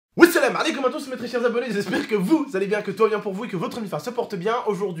Salam alaikum à tous mes très chers abonnés, j'espère que vous allez bien, que tout va bien pour vous et que votre famille se porte bien.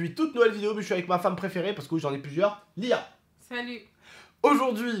 Aujourd'hui, toute nouvelle vidéo, mais je suis avec ma femme préférée parce que j'en ai plusieurs, Lia. Salut.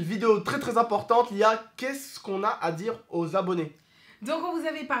 Aujourd'hui, vidéo très importante, Lia, qu'est-ce qu'on a à dire aux abonnés? Donc on vous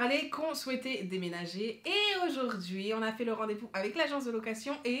avait parlé qu'on souhaitait déménager et aujourd'hui on a fait le rendez-vous avec l'agence de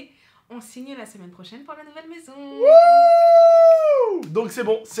location et on signe la semaine prochaine pour la nouvelle maison. Wouh! Donc c'est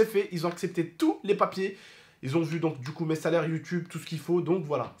bon, c'est fait, ils ont accepté tous les papiers. Ils ont vu donc du coup mes salaires YouTube, tout ce qu'il faut. Donc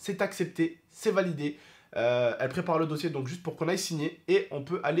voilà, c'est accepté, c'est validé. Elle prépare le dossier donc juste pour qu'on aille signer. Et on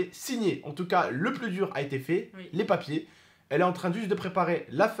peut aller signer. En tout cas, le plus dur a été fait, oui. Les papiers. Elle est en train juste de préparer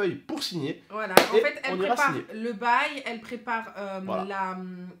la feuille pour signer. Voilà, en fait elle prépare le bail, elle prépare voilà.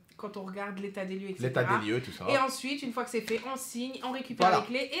 Quand on regarde l'état des lieux, etc. L'état des lieux, tout ça. Et ensuite, une fois que c'est fait, on signe, on récupère les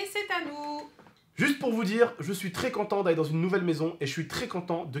clés et c'est à nous. Juste pour vous dire, je suis très content d'aller dans une nouvelle maison et je suis très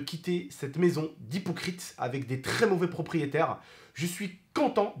content de quitter cette maison d'hypocrite avec des très mauvais propriétaires. Je suis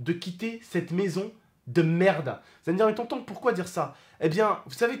content de quitter cette maison de merde. Vous allez me dire, mais tonton, pourquoi dire ça? Eh bien,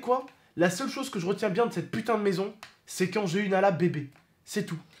 vous savez quoi? La seule chose que je retiens bien de cette putain de maison, c'est quand j'ai eu Nala bébé. C'est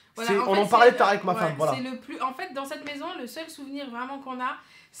tout. Voilà, on en parlait tout à l'heure avec ma femme. Voilà. C'est le plus... En fait, dans cette maison, le seul souvenir vraiment qu'on a,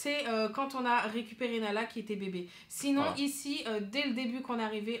 c'est quand on a récupéré Nala qui était bébé. Sinon, voilà. Ici, dès le début qu'on est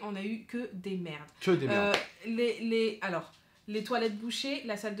arrivé, on a eu que des merdes. Que des merdes. Alors, les toilettes bouchées,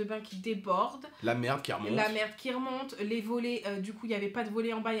 la salle de bain qui déborde. La merde qui remonte. La merde qui remonte. Les volets, du coup, il n'y avait pas de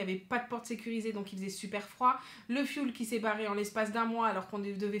volet en bas, il n'y avait pas de porte sécurisée, donc il faisait super froid. Le fuel qui s'est barré en l'espace d'un mois alors qu'on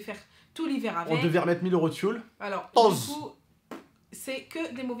devait faire tout l'hiver avec. On devait remettre 1000 € de fuel. Alors, du coup... C'est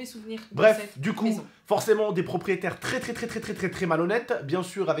que des mauvais souvenirs. Bref, du coup, forcément des propriétaires très malhonnêtes. Bien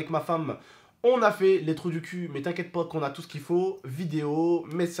sûr, avec ma femme, on a fait les trous du cul, mais t'inquiète pas qu'on a tout ce qu'il faut. Vidéo,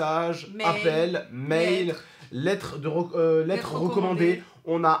 message, appel, mail, lettres recommandées.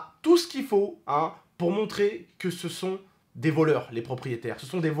 On a tout ce qu'il faut hein, pour montrer que ce sont des voleurs, les propriétaires. Ce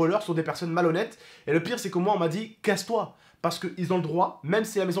sont des voleurs, ce sont des personnes malhonnêtes. Et le pire, c'est que moi, on m'a dit, casse-toi. Parce qu'ils ont le droit, même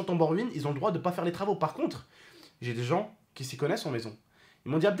si la maison tombe en ruine, ils ont le droit de ne pas faire les travaux. Par contre, j'ai des gens qui s'y connaissent en maison.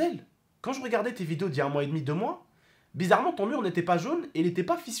 Ils m'ont dit, Abdel, quand je regardais tes vidéos d'il y a 1 mois et demi, 2 mois, bizarrement ton mur n'était pas jaune et il n'était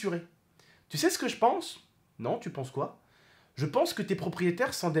pas fissuré. Tu sais ce que je pense? Non, tu penses quoi? Je pense que tes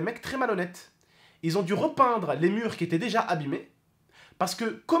propriétaires sont des mecs très malhonnêtes. Ils ont dû repeindre les murs qui étaient déjà abîmés. Parce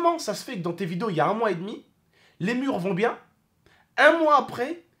que comment ça se fait que dans tes vidéos il y a 1 mois et demi, les murs vont bien, 1 mois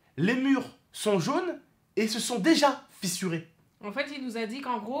après, les murs sont jaunes et se sont déjà fissurés? En fait, il nous a dit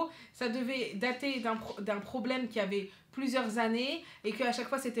qu'en gros, ça devait dater d'un problème qui avait plusieurs années et qu'à chaque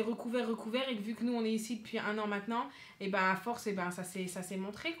fois, c'était recouvert et que vu que nous, on est ici depuis 1 an maintenant, et ben à force, et ben ça s'est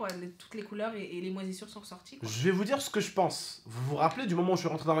montré, quoi. Toutes les couleurs et les moisissures sont ressorties, quoi. Je vais vous dire ce que je pense. Vous vous rappelez du moment où je suis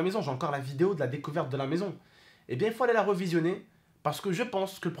rentré dans la maison, j'ai encore la vidéo de la découverte de la maison. Eh bien, il faut aller la revisionner parce que je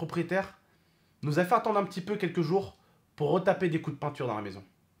pense que le propriétaire nous a fait attendre un petit peu quelques jours pour retaper des coups de peinture dans la maison.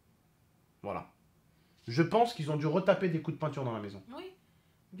 Voilà. Je pense qu'ils ont dû retaper des coups de peinture dans la maison. Oui,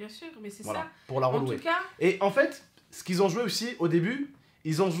 bien sûr, mais c'est voilà, ça. Pour la relouer. En tout cas... Et en fait, ce qu'ils ont joué aussi au début,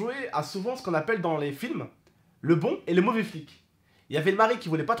 ils ont joué à souvent ce qu'on appelle dans les films le bon et le mauvais flic. Il y avait le mari qui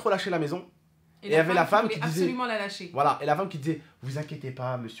voulait pas trop lâcher la maison. Et il y avait la femme qui disait... absolument la lâcher. Voilà, et la femme qui disait, vous inquiétez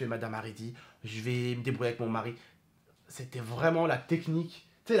pas, monsieur et madame Haridi, je vais me débrouiller avec mon mari. C'était vraiment la technique...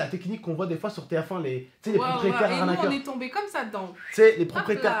 Tu sais, la technique qu'on voit des fois sur TF1, les propriétaires arnaqueurs. Et nous, on est tombé comme ça dedans. Tu sais, les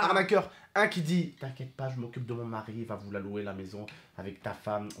propriétaires arnaqueurs. Un qui dit, t'inquiète pas, je m'occupe de mon mari, il va vous la louer la maison avec ta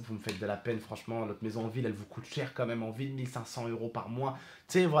femme, vous me faites de la peine, franchement, notre maison en ville, elle vous coûte cher quand même en ville, 1 500 € par mois.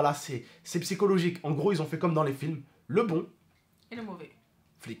 Tu sais, voilà, c'est psychologique. En gros, ils ont fait comme dans les films, le bon et le mauvais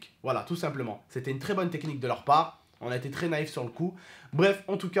flic. Voilà, tout simplement. C'était une très bonne technique de leur part, on a été très naïfs sur le coup. Bref,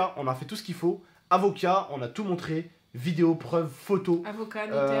 en tout cas, on a fait tout ce qu'il faut. Avocat, on a tout montré. Vidéo, preuves, photos. Avocat,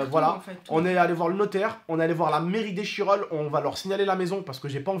 notaire, voilà. tout, en fait, tout. On est allé voir le notaire, on est allé voir la mairie d'Échirolles, on va leur signaler la maison parce que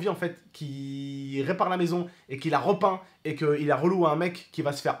j'ai pas envie en fait qu'ils réparent la maison et qu'il a repeint et qu'il a reloué à un mec qui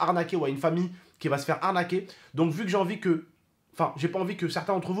va se faire arnaquer ou à une famille qui va se faire arnaquer. Donc vu que j'ai envie que, enfin j'ai pas envie que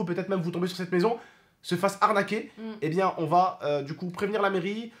certains d'entre vous, peut-être même vous tombez sur cette maison, se fassent arnaquer, eh bien on va du coup prévenir la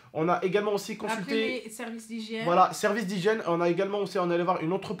mairie. On a également aussi consulté... Après les services d'hygiène. Voilà, services d'hygiène. On a également aussi, on est allé voir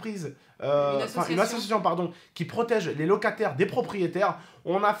une entreprise, une association pardon, qui protège les locataires des propriétaires.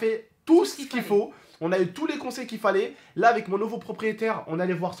 On a fait tout ce qu'il faut. On a eu tous les conseils qu'il fallait. Là, avec mon nouveau propriétaire, on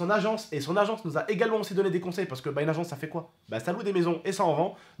allait voir son agence. Et son agence nous a également aussi donné des conseils. Parce que bah, une agence, ça fait quoi? Bah, ça loue des maisons et ça en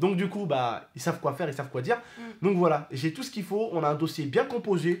vend. Donc du coup, bah, ils savent quoi faire, ils savent quoi dire. Donc voilà, j'ai tout ce qu'il faut. On a un dossier bien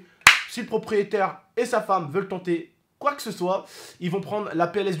composé. Si le propriétaire et sa femme veulent tenter quoi que ce soit, ils vont prendre la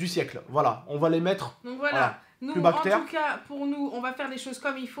PLS du siècle. Voilà, on va les mettre. Donc voilà, nous, en tout cas, pour nous, on va faire les choses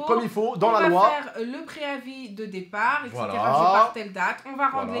comme il faut. Comme il faut, dans la loi. On va faire le préavis de départ, etc. Voilà. Je pars telle date, on va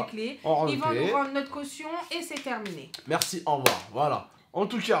rendre les clés. Ils vont nous rendre notre caution et c'est terminé. Merci, au revoir. Voilà. En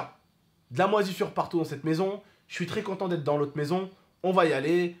tout cas, de la moisissure partout dans cette maison. Je suis très content d'être dans l'autre maison. On va y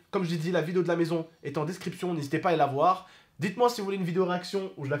aller. Comme je l'ai dit, la vidéo de la maison est en description. N'hésitez pas à la voir. Dites-moi si vous voulez une vidéo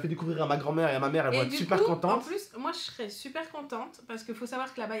réaction où je la fais découvrir à ma grand-mère et à ma mère. Elles vont être super contentes. En plus, moi je serais super contente parce qu'il faut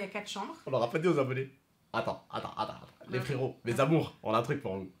savoir que là-bas il y a 4 chambres. On leur a pas dit aux abonnés. Attends. Les frérots, mes amours, on a un truc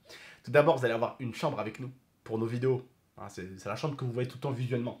pour vous. Tout d'abord, vous allez avoir une chambre avec nous pour nos vidéos. Hein, c'est la chambre que vous voyez tout le temps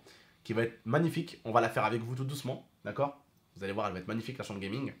visuellement, qui va être magnifique. On va la faire avec vous tout doucement, d'accord? Vous allez voir, elle va être magnifique, la chambre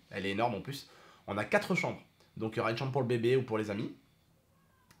gaming. Elle est énorme en plus. On a 4 chambres. Donc il y aura une chambre pour le bébé ou pour les amis.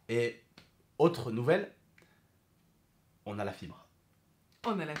 Et autre nouvelle, on a la fibre.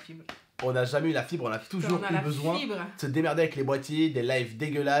 On a la fibre. On n'a jamais eu la fibre, on a toujours eu besoin de se démerder avec les boîtiers, des lives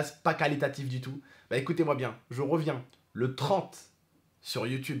dégueulasses, pas qualitatifs du tout. Bah écoutez-moi bien, je reviens le 30 sur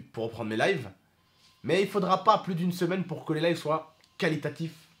YouTube pour reprendre mes lives. Mais il faudra pas plus d'une semaine pour que les lives soient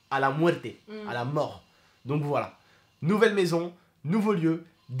qualitatifs à la muerte, à la mort. Donc voilà, nouvelle maison, nouveau lieu,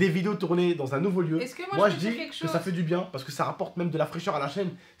 des vidéos tournées dans un nouveau lieu. Moi je dis que ça fait du bien parce que ça rapporte même de la fraîcheur à la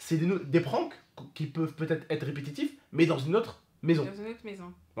chaîne. C'est des pranks qui peuvent peut-être être répétitifs, mais dans une autre maison. Dans une autre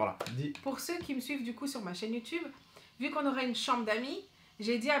maison. Voilà. Pour ceux qui me suivent du coup sur ma chaîne YouTube, vu qu'on aura une chambre d'amis,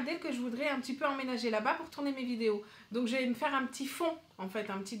 j'ai dit à Abdel que je voudrais un petit peu emménager là-bas pour tourner mes vidéos. Donc je vais me faire un petit fond, en fait,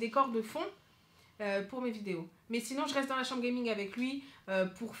 un petit décor de fond pour mes vidéos. Mais sinon, je reste dans la chambre gaming avec lui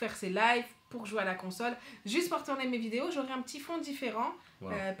pour faire ses lives, pour jouer à la console. Juste pour tourner mes vidéos, j'aurai un petit fond différent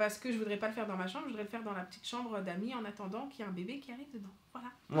parce que je voudrais pas le faire dans ma chambre, je voudrais le faire dans la petite chambre d'amis en attendant qu'il y ait un bébé qui arrive dedans. Voilà.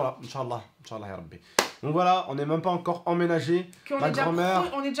 Voilà, Inch'Allah, ya Rabbi. Donc voilà, on n'est même pas encore emménagé. Ma grand-mère...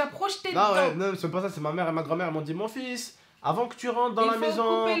 On est déjà projeté dedans. Ouais, non, c'est pas ça, c'est ma mère et ma grand-mère m'ont dit, mon fils, avant que tu rentres dans la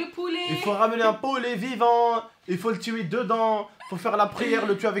maison, il faut ramener un poulet vivant, il faut le tuer dedans, il faut faire la prière,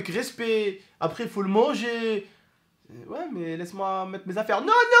 le tuer avec respect, après il faut le manger. Ouais, mais laisse-moi mettre mes affaires.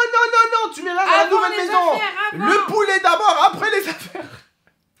 Non, tu mets là dans la nouvelle maison. Le poulet d'abord, après les affaires.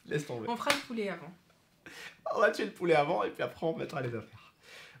 Laisse tomber. On fera le poulet avant. On va tuer le poulet avant et puis après on mettra les affaires.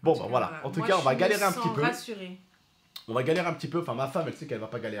 Bon, bah voilà. En tout cas, on va galérer un petit peu. On va galérer un petit peu. Enfin, ma femme, elle sait qu'elle va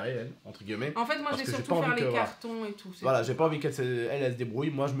pas galérer, elle, entre guillemets. En fait, moi, je vais surtout faire les cartons et tout. Voilà, j'ai pas envie qu'elle se débrouille.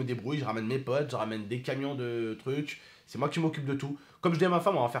 Moi, je me débrouille. Je ramène mes potes, je ramène des camions de trucs. C'est moi qui m'occupe de tout. Comme je dis à ma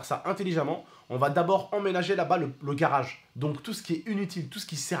femme, on va faire ça intelligemment. On va d'abord emménager là-bas le garage. Donc, tout ce qui est inutile, tout ce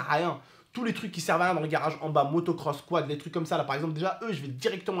qui sert à rien. Tous les trucs qui servent à rien dans le garage en bas, motocross, quad, les trucs comme ça. Là, par exemple, déjà, eux, je vais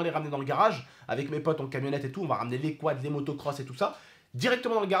directement les ramener dans le garage. Avec mes potes en camionnette et tout. On va ramener les quads, les motocross et tout ça.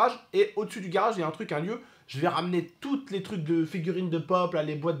 Directement dans le garage. Et au-dessus du garage, il y a un lieu. Je vais ramener tous les trucs de figurines de pop, là,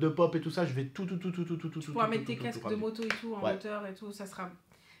 les boîtes de pop et tout ça. Je vais tout. Tu pourras mettre tes casques de moto et tout, en moteur et tout. Ça sera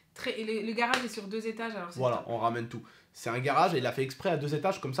très. Et le garage est sur 2 étages. Alors voilà, on ramène tout. C'est un garage et il a fait exprès à 2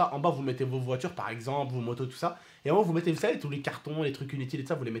 étages. Comme ça, en bas, vous mettez vos voitures, par exemple, vos motos, tout ça. Et en haut, vous mettez, vous savez, tous les cartons, les trucs inutiles et tout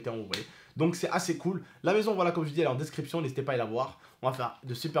ça, vous les mettez en haut, vous voyez. Donc, c'est assez cool. La maison, voilà, comme je dis, elle est en description. N'hésitez pas à la voir. On va faire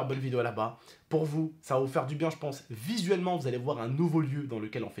de super bonnes vidéos là-bas. Pour vous, ça va vous faire du bien, je pense. Visuellement, vous allez voir un nouveau lieu dans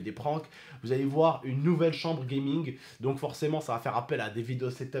lequel on fait des pranks. Vous allez voir une nouvelle chambre gaming. Donc, forcément, ça va faire appel à des vidéos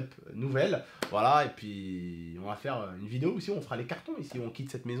setup nouvelles. Voilà, et puis, on va faire une vidéo aussi. On fera les cartons ici. On quitte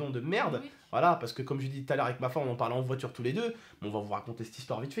cette maison de merde. Oui. Voilà, parce que comme je dis tout à l'heure avec ma femme, on en parlait en voiture tous les deux. Mais on va vous raconter cette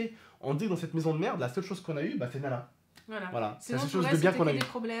histoire vite fait. On dit que dans cette maison de merde, la seule chose qu'on a eue, bah, c'est Nala. Voilà. C'est la seule chose de bien qu'on a eu. Des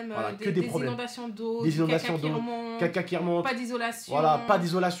problèmes, voilà, des inondations d'eau, caca qui remonte, pas d'isolation. Voilà, pas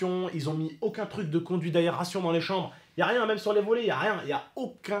d'isolation. Ils ont mis aucun truc de conduit d'aération dans les chambres. Il y a rien, même sur les volets, il y a rien. Il y a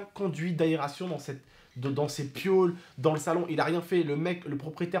aucun conduit d'aération dans ces pioles, dans le salon. Il a rien fait. Le mec, le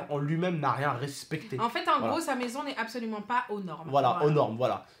propriétaire en lui-même n'a rien respecté. En fait, en gros, sa maison n'est absolument pas aux normes. Voilà, aux normes,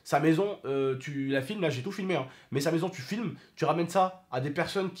 voilà. Sa maison, tu la filmes, là j'ai tout filmé, hein. Mais sa maison, tu filmes, tu ramènes ça à des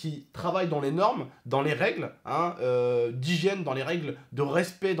personnes qui travaillent dans les normes, dans les règles, hein, d'hygiène, dans les règles de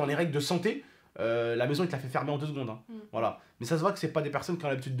respect, dans les règles de santé. La maison, il te l'a fait fermer en 2 secondes. Hein. Voilà. Mais ça se voit que c'est pas des personnes qui ont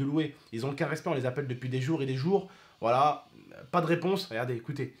l'habitude de louer. Ils ont aucun respect, on les appelle depuis des jours et des jours. Voilà. Pas de réponse. Regardez,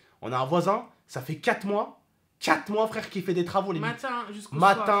 écoutez. On a un voisin, ça fait 4 mois. 4 mois, frère, qui fait des travaux, les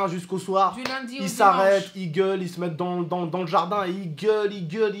Matin jusqu'au soir. Du lundi au dimanche. Ils s'arrêtent, ils gueulent, ils se mettent dans le jardin et ils gueulent.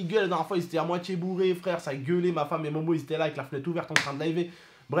 La dernière fois, ils étaient à moitié bourrés, frère, ça gueulait. Ma femme et Momo, ils étaient là avec la fenêtre ouverte en train de liver.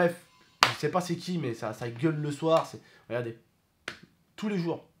 Bref, je sais pas c'est qui, mais ça gueule le soir. Regardez, tous les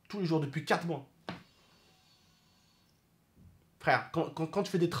jours, depuis 4 mois. Frère, quand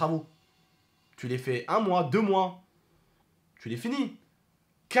tu fais des travaux, tu les fais 1 mois, 2 mois, tu les finis.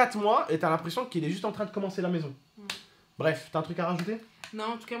 4 mois et t'as l'impression qu'il est juste en train de commencer la maison. Bref, t'as un truc à rajouter? Non,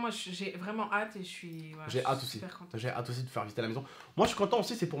 en tout cas, moi j'ai vraiment hâte et je suis. Voilà, j'ai hâte aussi. J'ai hâte aussi de faire visiter la maison. Moi, je suis content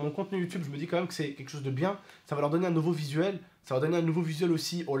aussi, c'est pour mon contenu YouTube. Je me dis quand même que c'est quelque chose de bien. Ça va leur donner un nouveau visuel. Ça va donner un nouveau visuel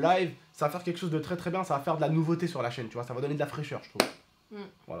aussi au live. Ça va faire quelque chose de très très bien. Ça va faire de la nouveauté sur la chaîne, tu vois. Ça va donner de la fraîcheur, je trouve.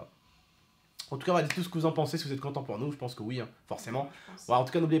 Voilà. En tout cas, voilà, dites-nous ce que vous en pensez, si vous êtes content pour nous. Je pense que oui, hein, forcément. Je pense. Voilà, en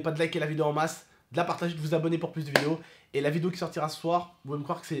tout cas, n'oubliez pas de liker la vidéo en masse, de la partager, de vous abonner pour plus de vidéos. Et la vidéo qui sortira ce soir, vous pouvez me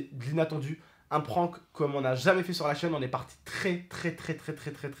croire que c'est de l'inattendu. Un prank comme on n'a jamais fait sur la chaîne. On est parti très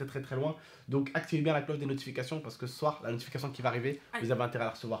loin. Donc activez bien la cloche des notifications parce que ce soir, la notification qui va arriver, vous avez intérêt à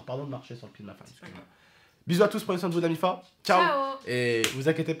la recevoir. Pardon de marcher sur le pied de ma femme. Bisous à tous, prenez soin de vous, Damifa. Ciao. Et vous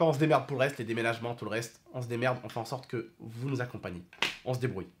inquiétez pas, on se démerde pour le reste, les déménagements, tout le reste. On se démerde, on fait en sorte que vous nous accompagnez. On se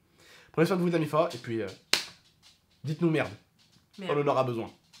débrouille. Prenez soin de vous, Damifa. Et puis, dites-nous merde. On en aura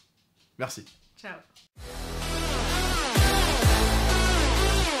besoin. Merci. Ciao.